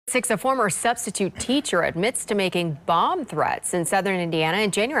A former substitute teacher admits to making bomb threats in southern Indiana. In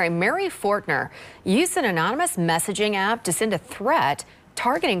January, Mary Fortner used an anonymous messaging app to send a threat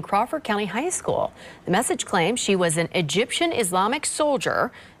targeting Crawford County High School. The message claimed she was an Egyptian Islamic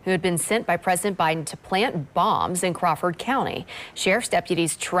soldier who had been sent by President Biden to plant bombs in Crawford County. Sheriff's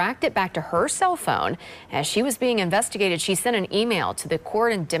deputies tracked it back to her cell phone. As she was being investigated, she sent an email to the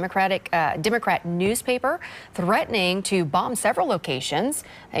Court and Democrat newspaper threatening to bomb several locations,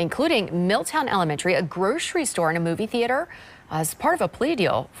 including Milltown Elementary, a grocery store, and a movie theater. As part of a plea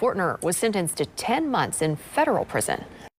deal, Fortner was sentenced to 10 months in federal prison.